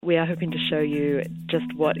we are hoping to show you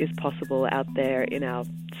just what is possible out there in our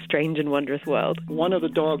strange and wondrous world. One of the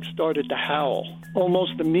dogs started to howl.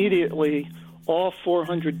 Almost immediately, all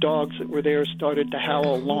 400 dogs that were there started to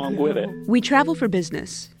howl along with it. We travel for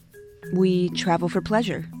business. We travel for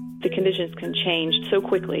pleasure. The conditions can change so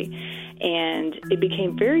quickly, and it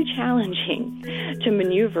became very challenging to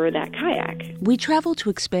maneuver that kayak. We travel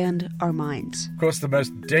to expand our minds. Of course, the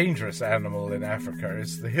most dangerous animal in Africa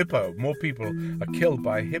is the hippo. More people are killed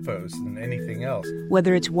by hippos than anything else.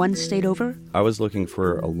 Whether it's one state over. I was looking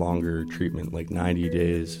for a longer treatment, like 90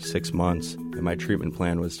 days, 6 months, and my treatment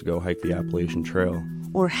plan was to go hike the Appalachian Trail.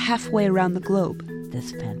 Or halfway around the globe.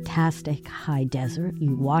 This fantastic high desert.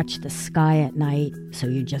 You watch the sky at night, so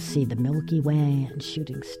you just see the Milky Way and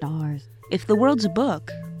shooting stars. If the world's a book,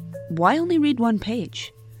 why only read one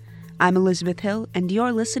page? I'm Elizabeth Hill, and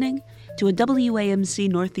you're listening to a WAMC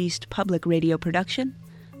Northeast Public Radio production.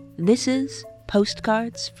 This is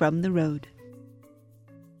Postcards from the Road.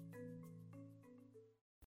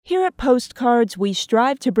 Here at Postcards, we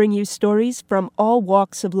strive to bring you stories from all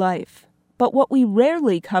walks of life. But what we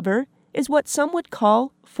rarely cover is what some would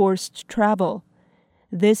call forced travel.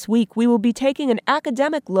 This week, we will be taking an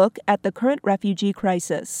academic look at the current refugee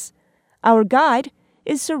crisis. Our guide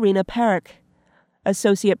is Serena Parekh,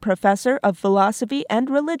 Associate Professor of Philosophy and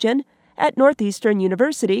Religion at Northeastern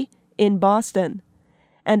University in Boston,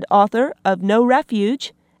 and author of No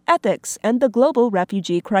Refuge, Ethics and the Global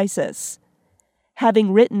Refugee Crisis.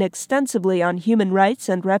 Having written extensively on human rights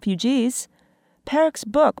and refugees, Parekh's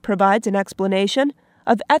book provides an explanation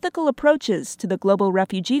of ethical approaches to the global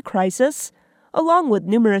refugee crisis, along with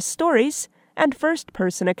numerous stories and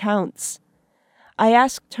first-person accounts. I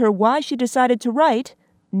asked her why she decided to write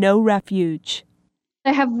No Refuge.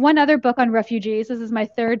 I have one other book on refugees. This is my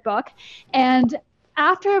third book. And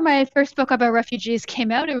after my first book about refugees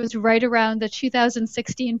came out, it was right around the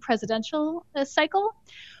 2016 presidential cycle,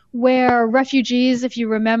 where refugees, if you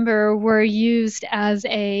remember, were used as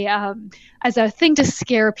a thing to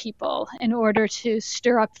scare people in order to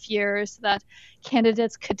stir up fears that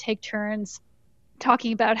candidates could take turns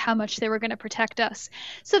talking about how much they were going to protect us.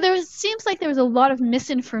 So seems like there was a lot of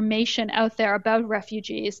misinformation out there about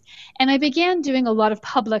refugees. And I began doing a lot of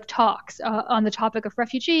public talks on the topic of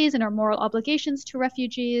refugees and our moral obligations to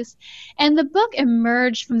refugees. And the book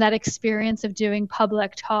emerged from that experience of doing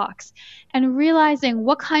public talks and realizing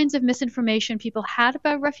what kinds of misinformation people had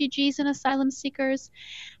about refugees and asylum seekers,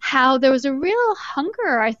 how there was a real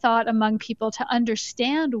hunger, I thought, among people to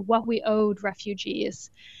understand what we owed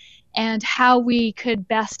refugees, and how we could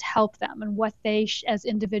best help them and what they as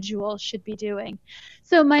individuals should be doing.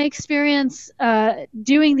 So my experience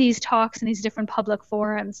doing these talks in these different public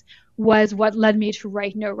forums was what led me to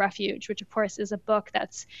write No Refuge, which of course is a book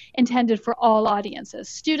that's intended for all audiences,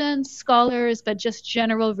 students, scholars, but just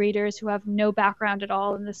general readers who have no background at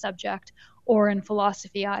all in the subject or in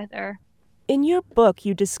philosophy either. In your book,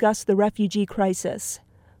 you discuss the refugee crisis,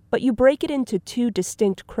 but you break it into two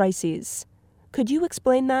distinct crises. Could you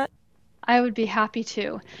explain that? I would be happy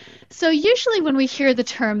to. So usually when we hear the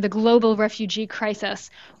term the global refugee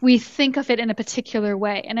crisis, we think of it in a particular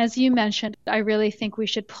way. And as you mentioned, I really think we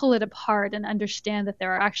should pull it apart and understand that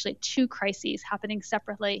there are actually two crises happening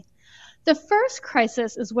separately. The first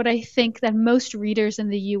crisis is what I think that most readers in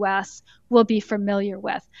the U.S. will be familiar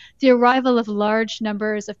with, the arrival of large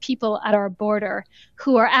numbers of people at our border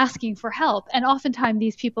who are asking for help. And oftentimes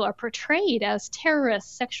these people are portrayed as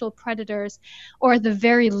terrorists, sexual predators, or at the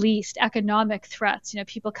very least economic threats,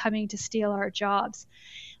 people coming to steal our jobs.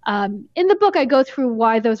 In the book, I go through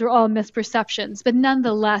why those are all misperceptions, but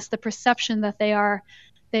nonetheless, the perception that they are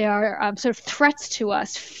sort of threats to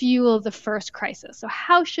us fuel the first crisis. So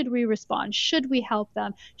how should we respond? Should we help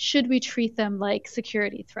them? Should we treat them like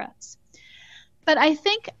security threats? But I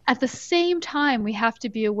think at the same time, we have to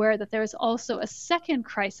be aware that there is also a second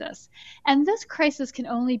crisis. And this crisis can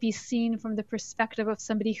only be seen from the perspective of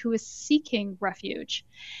somebody who is seeking refuge.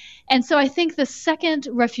 And so I think the second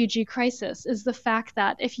refugee crisis is the fact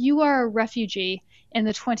that if you are a refugee in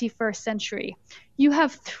the 21st century, you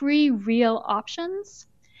have three real options.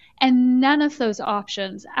 And none of those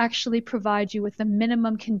options actually provide you with the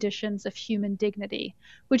minimum conditions of human dignity,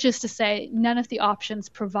 which is to say, none of the options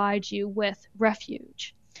provide you with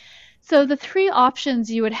refuge. So the three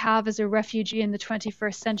options you would have as a refugee in the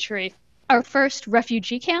 21st century are first,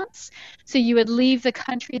 refugee camps. So you would leave the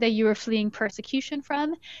country that you were fleeing persecution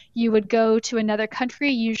from. You would go to another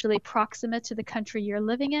country, usually proximate to the country you're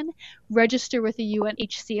living in, register with the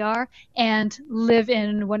UNHCR, and live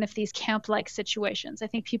in one of these camp-like situations. I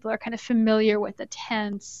think people are kind of familiar with the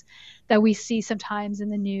tents that we see sometimes in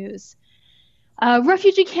the news.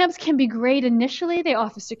 Refugee camps can be great initially. They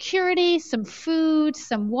offer security, some food,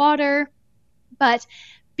 some water, but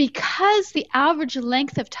because the average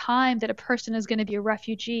length of time that a person is going to be a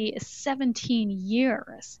refugee is 17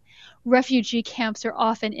 years, refugee camps are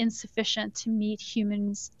often insufficient to meet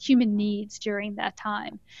human needs during that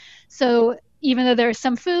time. So even though there is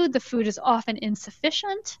some food, the food is often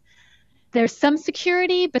insufficient. There's some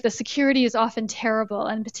security, but the security is often terrible.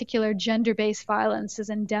 And in particular, gender-based violence is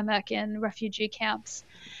endemic in refugee camps.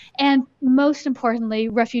 And most importantly,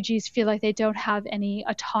 refugees feel like they don't have any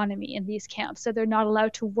autonomy in these camps. So they're not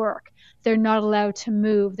allowed to work. They're not allowed to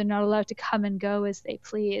move. They're not allowed to come and go as they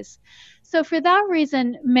please. So for that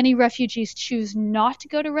reason, many refugees choose not to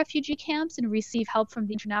go to refugee camps and receive help from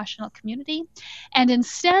the international community, and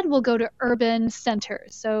instead will go to urban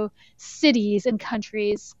centers, so cities and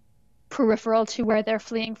countries peripheral to where they're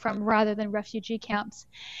fleeing from rather than refugee camps.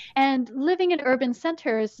 And living in urban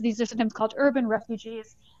centers, these are sometimes called urban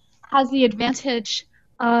refugees, has the advantage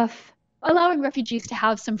of allowing refugees to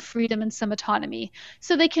have some freedom and some autonomy.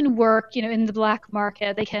 So they can work, in the black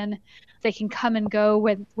market. They can come and go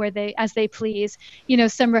where they as they please.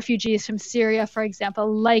 Some refugees from Syria, for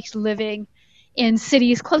example, liked living in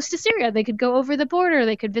cities close to Syria. They could go over the border.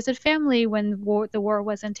 They could visit family when the war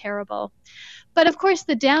wasn't terrible. But of course,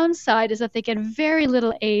 the downside is that they get very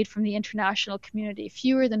little aid from the international community.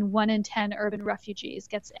 Fewer than 1 in 10 urban refugees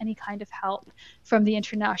gets any kind of help from the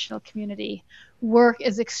international community. Work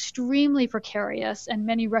is extremely precarious, and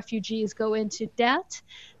many refugees go into debt.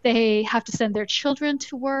 They have to send their children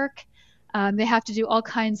to work. They have to do all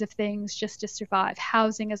kinds of things just to survive.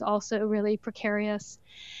 Housing is also really precarious.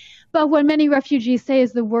 But what many refugees say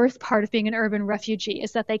is the worst part of being an urban refugee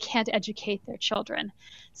is that they can't educate their children.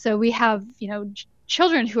 So we have,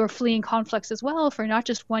 children who are fleeing conflicts as well for not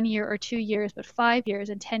just 1 year or 2 years, but 5 years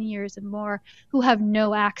and 10 years and more, who have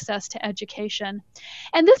no access to education.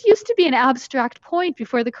 And this used to be an abstract point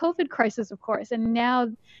before the COVID crisis, of course. And now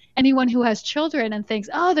anyone who has children and thinks,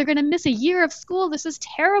 oh, they're going to miss a year of school, this is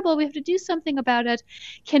terrible, we have to do something about it,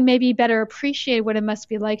 can maybe better appreciate what it must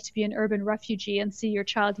be like to be an urban refugee and see your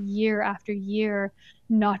child year after year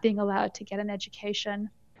not being allowed to get an education.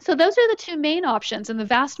 So those are the two main options, and the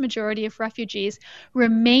vast majority of refugees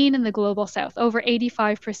remain in the global south. Over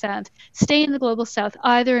 85% stay in the global south,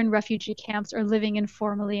 either in refugee camps or living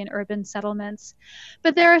informally in urban settlements.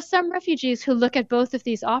 But there are some refugees who look at both of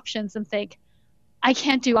these options and think, I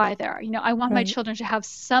can't do either. I want my children to have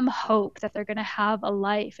some hope that they're going to have a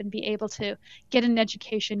life and be able to get an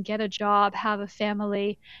education, get a job, have a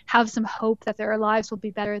family, have some hope that their lives will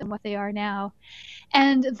be better than what they are now.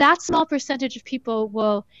 And that small percentage of people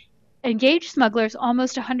will engage smugglers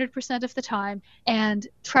almost 100% of the time and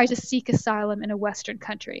try to seek asylum in a Western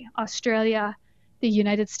country, Australia, the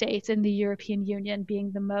United States, and the European Union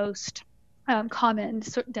being the most common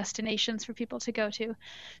destinations for people to go to.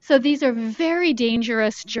 So these are very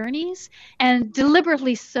dangerous journeys, and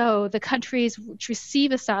deliberately so, the countries which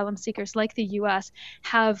receive asylum seekers, like the U.S.,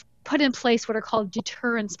 have put in place what are called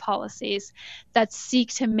deterrence policies that seek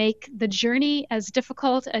to make the journey as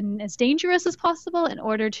difficult and as dangerous as possible in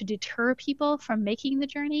order to deter people from making the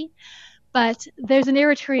journey. But there's an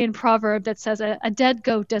Eritrean proverb that says a dead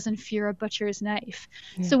goat doesn't fear a butcher's knife.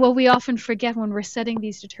 Yeah. So what we often forget when we're setting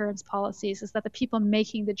these deterrence policies is that the people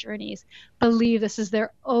making the journeys believe this is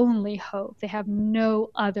their only hope. They have no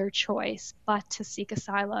other choice but to seek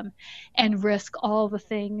asylum and risk all the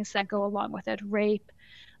things that go along with it: rape,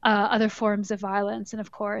 other forms of violence, and of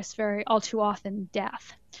course, all too often,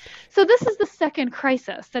 death. So this is the second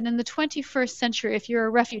crisis, that in the 21st century, if you're a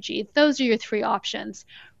refugee, those are your three options: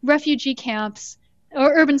 refugee camps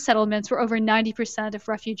or urban settlements where over 90% of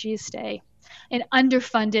refugees stay, in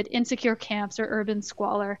underfunded, insecure camps or urban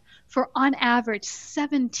squalor for, on average,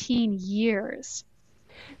 17 years.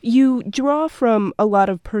 You draw from a lot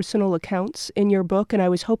of personal accounts in your book, and I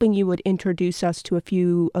was hoping you would introduce us to a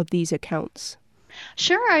few of these accounts.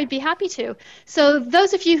 Sure, I'd be happy to. So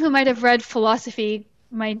those of you who might have read philosophy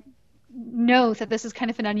might know that this is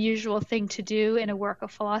kind of an unusual thing to do in a work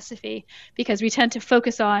of philosophy, because we tend to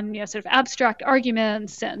focus on sort of abstract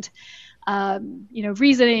arguments and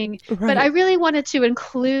reasoning. Right. But I really wanted to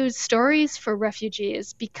include stories for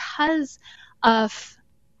refugees because of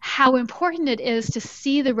how important it is to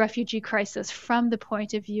see the refugee crisis from the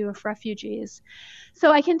point of view of refugees.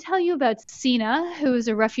 So I can tell you about Sina, who is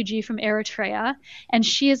a refugee from Eritrea, and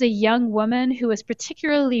she is a young woman who is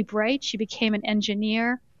particularly bright. She became an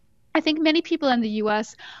engineer. I think many people in the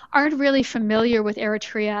U.S. aren't really familiar with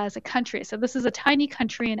Eritrea as a country. So this is a tiny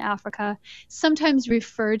country in Africa, sometimes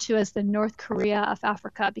referred to as the North Korea of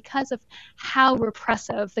Africa because of how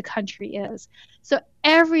repressive the country is. So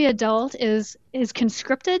every adult is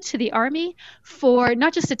conscripted to the army for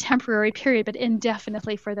not just a temporary period, but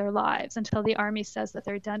indefinitely for their lives until the army says that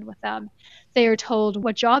they're done with them. They are told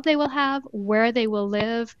what job they will have, where they will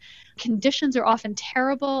live. Conditions are often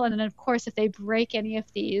terrible. And then, of course, if they break any of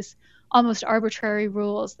these almost arbitrary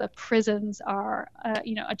rules, the prisons are,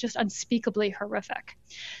 just unspeakably horrific.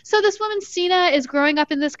 So this woman, Sina, is growing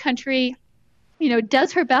up in this country,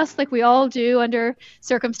 does her best like we all do under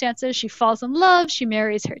circumstances. She falls in love. She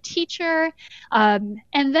marries her teacher. And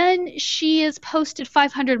then she is posted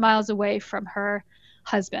 500 miles away from her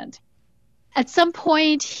husband. At some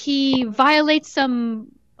point, he violates some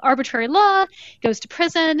arbitrary law, goes to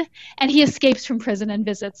prison, and he escapes from prison and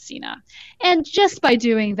visits Sina. And just by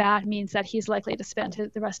doing that means that he's likely to spend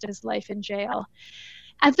the rest of his life in jail.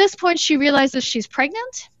 At this point, she realizes she's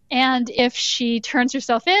pregnant. And if she turns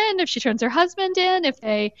herself in, if she turns her husband in, if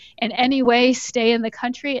they in any way stay in the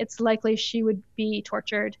country, it's likely she would be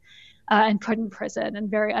tortured and put in prison,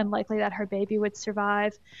 and very unlikely that her baby would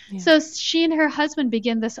survive. Yeah. So she and her husband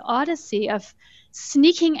begin this odyssey of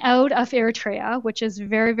sneaking out of Eritrea, which is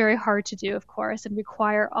very, very hard to do, of course, and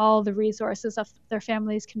require all the resources of their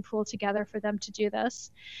families can pool together for them to do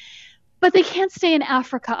this. But they can't stay in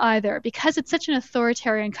Africa either because it's such an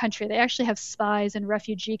authoritarian country. They actually have spies in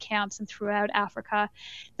refugee camps and throughout Africa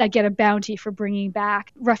that get a bounty for bringing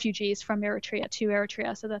back refugees from Eritrea to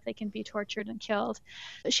Eritrea so that they can be tortured and killed.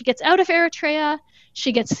 She gets out of Eritrea,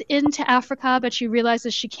 she gets into Africa, but she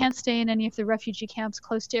realizes she can't stay in any of the refugee camps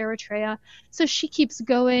close to Eritrea. So she keeps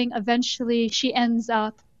going. Eventually, she ends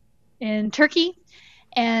up in Turkey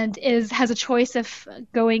and has a choice of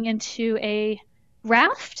going into a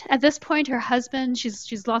raft. At this point, her husband,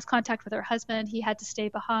 she's lost contact with her husband. He had to stay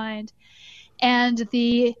behind. And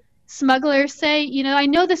the smugglers say, I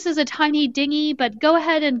know this is a tiny dinghy, but go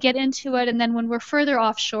ahead and get into it. And then when we're further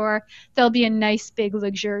offshore, there'll be a nice, big,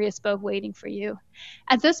 luxurious boat waiting for you.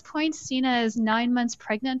 At this point, Sina is 9 months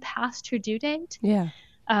pregnant past her due date. Yeah.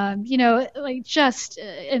 Just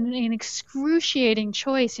an excruciating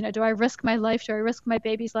choice. Do I risk my life? Do I risk my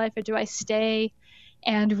baby's life? Or do I stay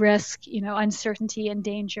and risk, uncertainty and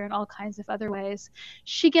danger in all kinds of other ways?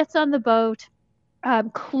 She gets on the boat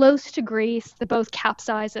close to Greece. The boat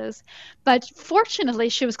capsizes. But fortunately,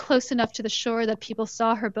 she was close enough to the shore that people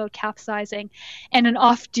saw her boat capsizing, and an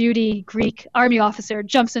off-duty Greek army officer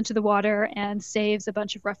jumps into the water and saves a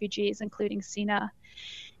bunch of refugees, including Sina.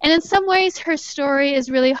 And in some ways, her story is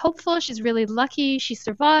really hopeful. She's really lucky. She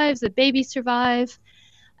survives. The babies survive.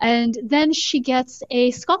 And then she gets a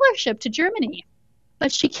scholarship to Germany.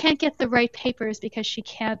 But she can't get the right papers because she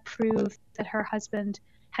can't prove that her husband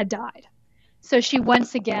had died. So she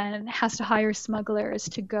once again has to hire smugglers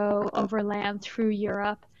to go overland through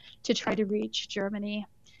Europe to try to reach Germany.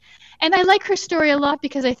 And I like her story a lot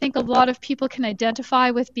because I think a lot of people can identify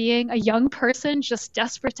with being a young person just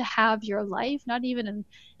desperate to have your life, not even in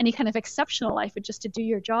any kind of exceptional life, but just to do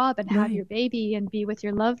your job and have your baby and be with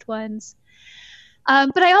your loved ones.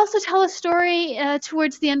 But I also tell a story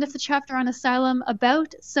towards the end of the chapter on asylum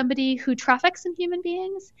about somebody who traffics in human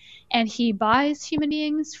beings, and he buys human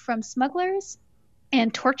beings from smugglers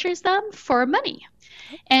and tortures them for money.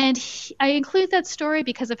 And I include that story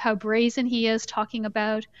because of how brazen he is, talking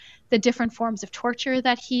about the different forms of torture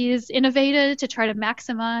that he's innovated to try to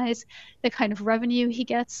maximize the kind of revenue he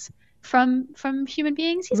gets from human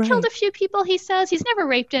beings. He's killed a few people, he says. He's never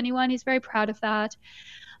raped anyone. He's very proud of that.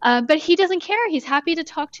 But he doesn't care. He's happy to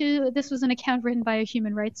talk to, this was an account written by a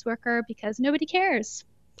human rights worker, because nobody cares.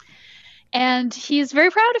 And he's very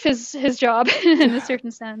proud of his job in a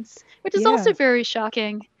certain sense, which is also very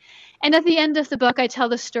shocking. And at the end of the book, I tell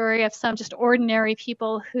the story of some just ordinary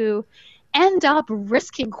people who end up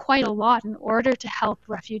risking quite a lot in order to help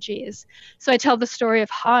refugees. So I tell the story of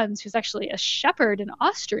Hans, who's actually a shepherd in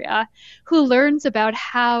Austria, who learns about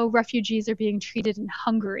how refugees are being treated in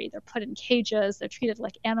Hungary. They're put in cages, they're treated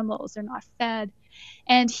like animals, they're not fed.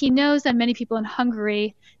 And he knows that many people in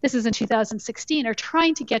Hungary, this is in 2016, are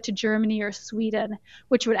trying to get to Germany or Sweden,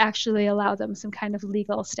 which would actually allow them some kind of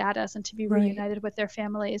legal status and to be reunited with their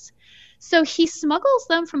families. So he smuggles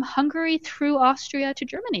them from Hungary through Austria to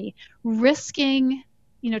Germany, risking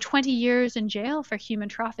 20 years in jail for human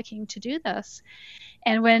trafficking to do this.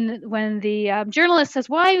 And when the journalist says,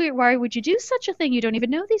 why would you do such a thing? You don't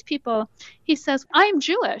even know these people. He says, I'm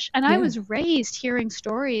Jewish, and I was raised hearing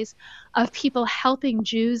stories of people helping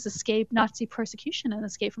Jews escape Nazi persecution and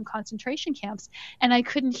escape from concentration camps. And I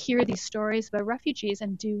couldn't hear these stories about refugees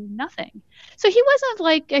and do nothing. So he wasn't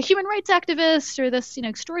like a human rights activist or this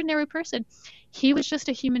extraordinary person. He was just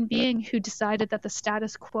a human being who decided that the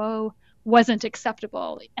status quo wasn't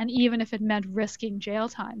acceptable. And even if it meant risking jail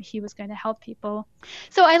time, he was going to help people.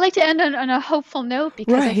 So I like to end on a hopeful note,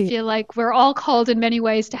 because I feel like we're all called in many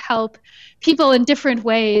ways to help people in different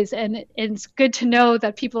ways. And it's good to know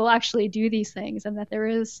that people actually do these things, and that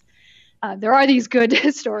there are these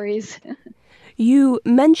good stories. You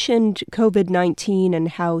mentioned COVID-19 and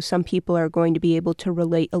how some people are going to be able to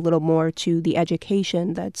relate a little more to the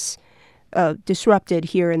education that's disrupted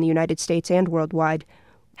here in the United States and worldwide.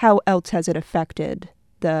 How else has it affected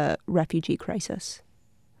the refugee crisis?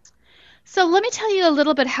 So let me tell you a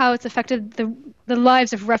little bit how it's affected the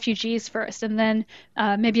lives of refugees first, and then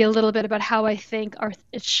maybe a little bit about how I think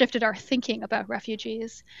it shifted our thinking about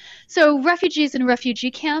refugees. So refugees in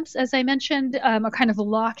refugee camps, as I mentioned, are kind of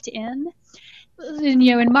locked in.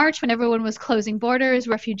 In March, when everyone was closing borders,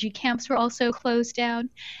 refugee camps were also closed down.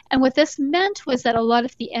 And what this meant was that a lot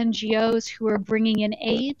of the NGOs who were bringing in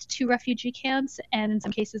aid to refugee camps, and in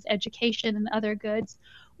some cases education and other goods,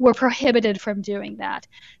 were prohibited from doing that.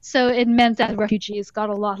 So it meant that refugees got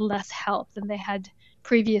a lot less help than they had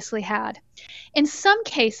previously had. In some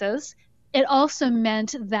cases, it also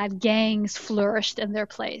meant that gangs flourished in their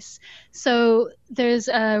place. So there's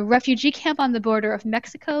a refugee camp on the border of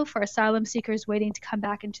Mexico for asylum seekers waiting to come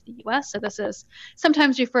back into the U.S. So this is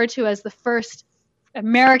sometimes referred to as the first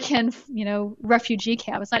American, refugee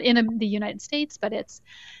camp. It's not in the United States, but it's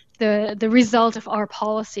the result of our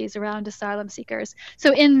policies around asylum seekers.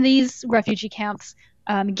 So in these refugee camps,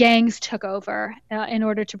 gangs took over in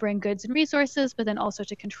order to bring goods and resources, but then also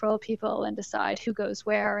to control people and decide who goes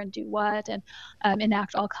where and do what, and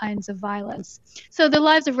enact all kinds of violence. So the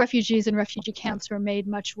lives of refugees in refugee camps were made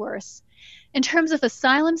much worse. In terms of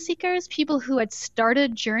asylum seekers, people who had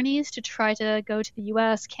started journeys to try to go to the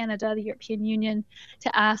US, Canada, the European Union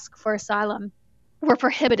to ask for asylum, were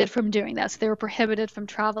prohibited from doing that. So they were prohibited from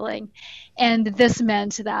traveling. And this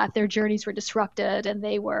meant that their journeys were disrupted, and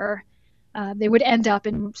they would end up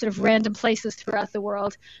in sort of random places throughout the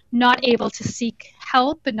world, not able to seek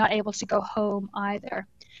help, but not able to go home either.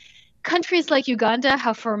 Countries like Uganda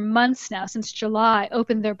have for months now, since July,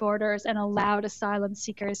 opened their borders and allowed asylum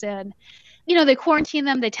seekers in. They quarantine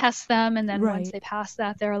them, they test them, and then once they pass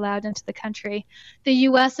that, they're allowed into the country. The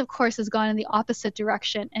U.S., of course, has gone in the opposite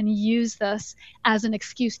direction and used this as an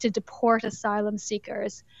excuse to deport asylum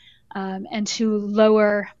seekers and to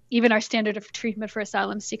lower even our standard of treatment for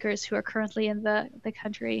asylum seekers who are currently in the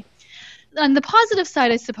country. On the positive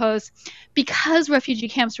side, I suppose, because refugee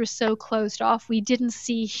camps were so closed off, we didn't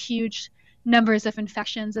see huge numbers of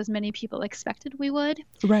infections as many people expected we would.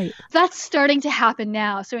 Right. That's starting to happen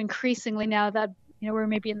now. So increasingly now that we're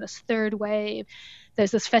maybe in this third wave, there's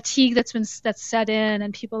this fatigue that's set in,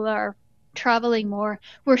 and people are traveling more.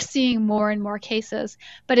 We're seeing more and more cases.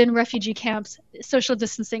 But in refugee camps, social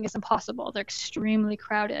distancing is impossible. They're extremely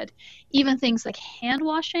crowded. Even things like hand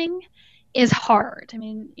washing is hard. I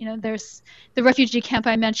mean, there's the refugee camp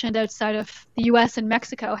I mentioned outside of the US and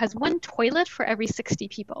Mexico has one toilet for every 60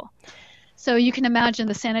 people. So you can imagine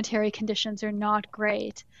the sanitary conditions are not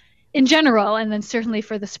great in general, and then certainly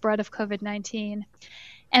for the spread of COVID-19.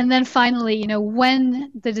 And then finally, when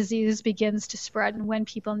the disease begins to spread and when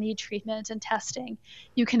people need treatment and testing,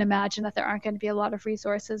 you can imagine that there aren't going to be a lot of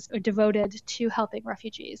resources devoted to helping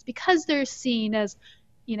refugees, because they're seen as,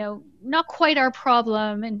 not quite our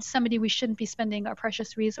problem and somebody we shouldn't be spending our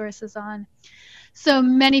precious resources on. So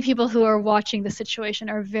many people who are watching the situation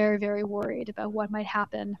are very, very worried about what might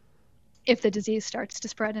happen if the disease starts to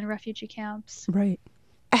spread in refugee camps. Right.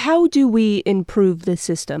 How do we improve the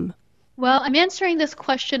system? Well, I'm answering this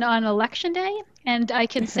question on Election Day, and I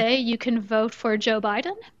can say you can vote for Joe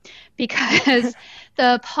Biden, because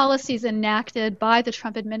the policies enacted by the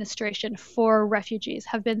Trump administration for refugees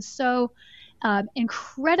have been so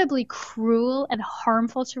incredibly cruel and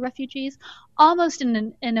harmful to refugees, almost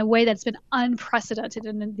in a way that's been unprecedented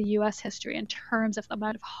in the U.S. history in terms of the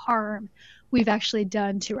amount of harm we've actually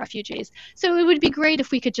done to refugees. So it would be great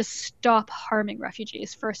if we could just stop harming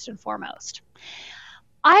refugees first and foremost.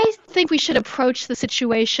 I think we should approach the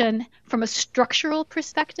situation from a structural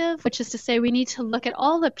perspective, which is to say we need to look at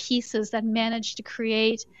all the pieces that managed to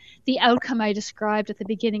create the outcome I described at the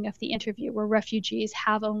beginning of the interview, where refugees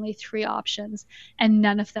have only 3 options and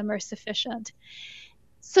none of them are sufficient.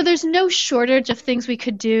 So there's no shortage of things we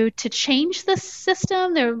could do to change this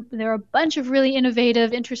system. There are a bunch of really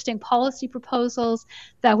innovative, interesting policy proposals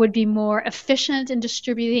that would be more efficient in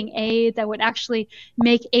distributing aid, that would actually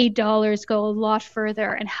make aid dollars go a lot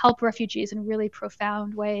further and help refugees in really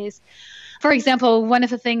profound ways. For example, one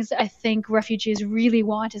of the things I think refugees really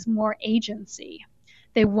want is more agency.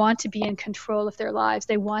 They want to be in control of their lives.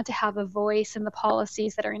 They want to have a voice in the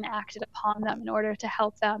policies that are enacted upon them in order to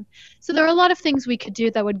help them. So there are a lot of things we could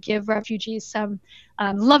do that would give refugees some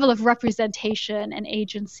level of representation and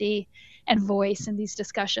agency and voice in these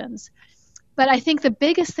discussions. But I think the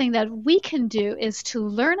biggest thing that we can do is to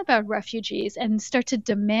learn about refugees and start to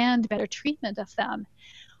demand better treatment of them.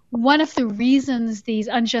 One of the reasons these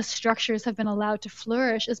unjust structures have been allowed to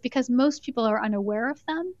flourish is because most people are unaware of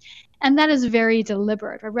them, and that is very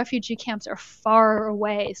deliberate. Our refugee camps are far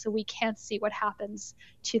away, so we can't see what happens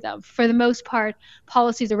to them. For the most part,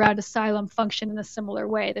 policies around asylum function in a similar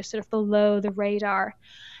way. They're sort of below the radar.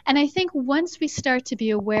 And I think once we start to be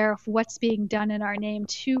aware of what's being done in our name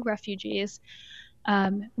to refugees,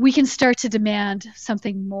 we can start to demand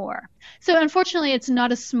something more. So unfortunately, it's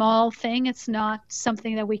not a small thing. It's not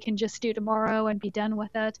something that we can just do tomorrow and be done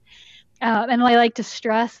with it. And I like to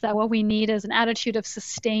stress that what we need is an attitude of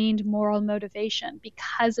sustained moral motivation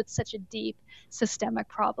because it's such a deep systemic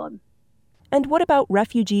problem. And what about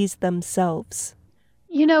refugees themselves?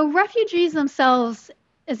 You know, refugees themselves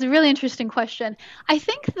is a really interesting question. I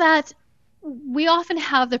think that we often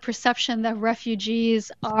have the perception that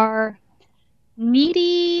refugees are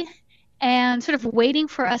needy and sort of waiting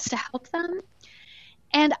for us to help them.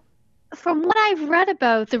 And from what I've read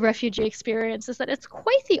about the refugee experience is that it's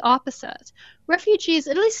quite the opposite. Refugees,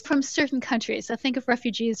 at least from certain countries, I think of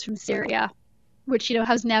refugees from Syria, which,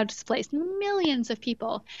 has now displaced millions of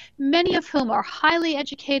people, many of whom are highly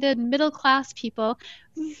educated, middle-class people,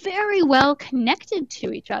 very well connected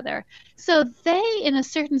to each other. So they, in a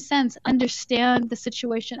certain sense, understand the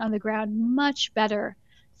situation on the ground much better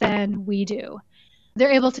than we do.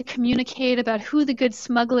 They're able to communicate about who the good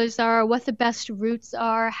smugglers are, what the best routes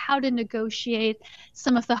are, how to negotiate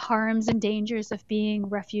some of the harms and dangers of being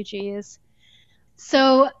refugees.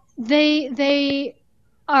 So they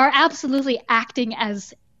are absolutely acting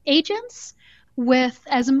as agents with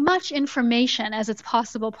as much information as it's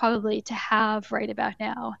possible probably to have right about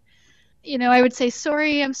now. I would say,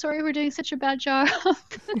 I'm sorry we're doing such a bad job.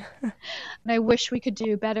 And I wish we could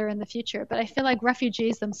do better in the future. But I feel like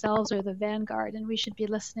refugees themselves are the vanguard, and we should be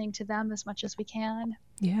listening to them as much as we can.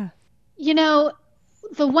 Yeah.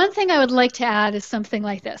 The one thing I would like to add is something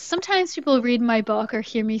like this. Sometimes people read my book or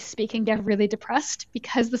hear me speak and get really depressed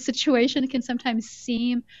because the situation can sometimes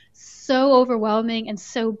seem so overwhelming and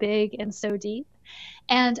so big and so deep.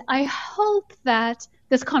 And I hope that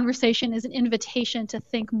this conversation is an invitation to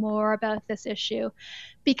think more about this issue,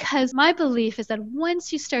 because my belief is that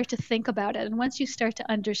once you start to think about it and once you start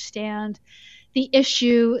to understand the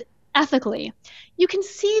issue ethically, you can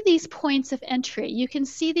see these points of entry. You can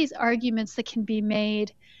see these arguments that can be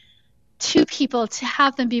made to people to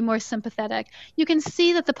have them be more sympathetic. You can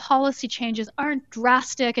see that the policy changes aren't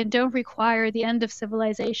drastic and don't require the end of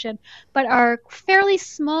civilization, but are fairly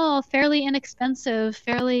small, fairly inexpensive,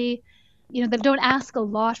 fairly, that don't ask a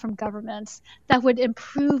lot from governments, that would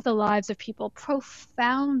improve the lives of people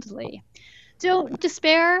profoundly. Don't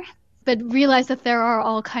despair, but realize that there are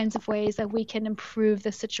all kinds of ways that we can improve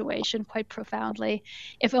the situation quite profoundly,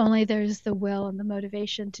 if only there's the will and the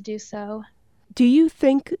motivation to do so. Do you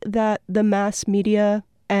think that the mass media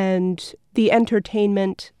and the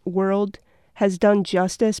entertainment world has done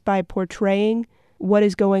justice by portraying what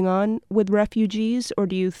is going on with refugees, or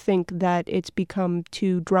do you think that it's become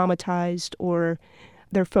too dramatized or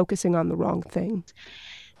they're focusing on the wrong thing?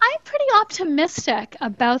 I'm pretty optimistic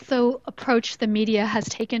about the approach the media has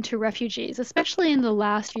taken to refugees, especially in the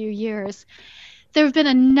last few years. There have been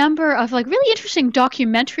a number of really interesting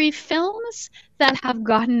documentary films that have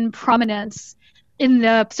gotten prominence in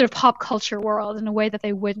the sort of pop culture world in a way that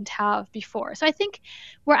they wouldn't have before. So I think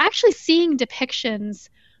we're actually seeing depictions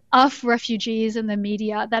of refugees in the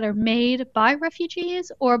media that are made by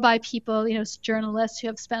refugees or by people, journalists who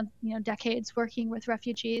have spent, decades working with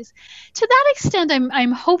refugees. To that extent,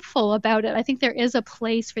 I'm hopeful about it. I think there is a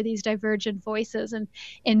place for these divergent voices and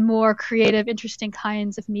in more creative, interesting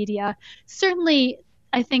kinds of media. Certainly,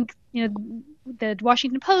 I think, the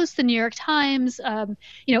Washington Post, the New York Times,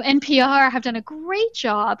 NPR have done a great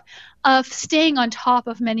job of staying on top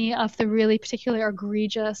of many of the really particularly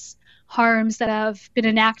egregious harms that have been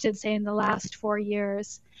enacted, say, in the last 4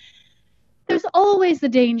 years. There's always the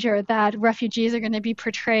danger that refugees are going to be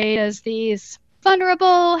portrayed as these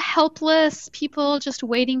vulnerable, helpless people just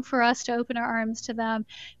waiting for us to open our arms to them,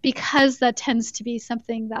 because that tends to be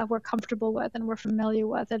something that we're comfortable with and we're familiar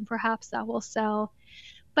with, and perhaps that will sell.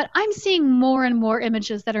 But I'm seeing more and more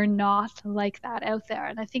images that are not like that out there,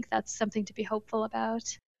 and I think that's something to be hopeful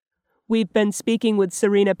about. We've been speaking with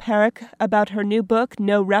Serena Parekh about her new book,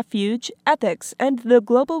 No Refuge: Ethics and the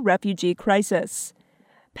Global Refugee Crisis.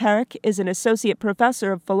 Perrick is an associate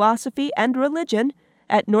professor of philosophy and religion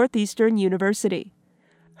at Northeastern University.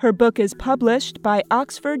 Her book is published by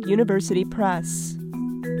Oxford University Press.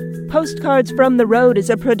 Postcards from the Road is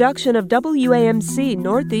a production of WAMC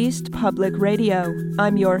Northeast Public Radio.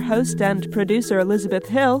 I'm your host and producer, Elizabeth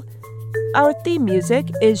Hill. Our theme music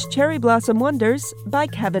is Cherry Blossom Wonders by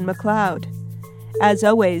Kevin MacLeod. As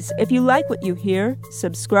always, if you like what you hear,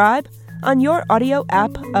 subscribe on your audio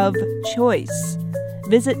app of choice.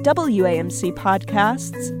 Visit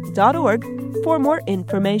WAMCpodcasts.org for more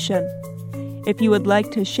information. If you would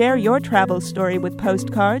like to share your travel story with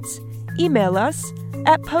Postcards, email us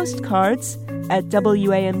at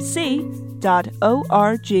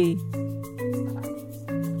postcards@wamc.org.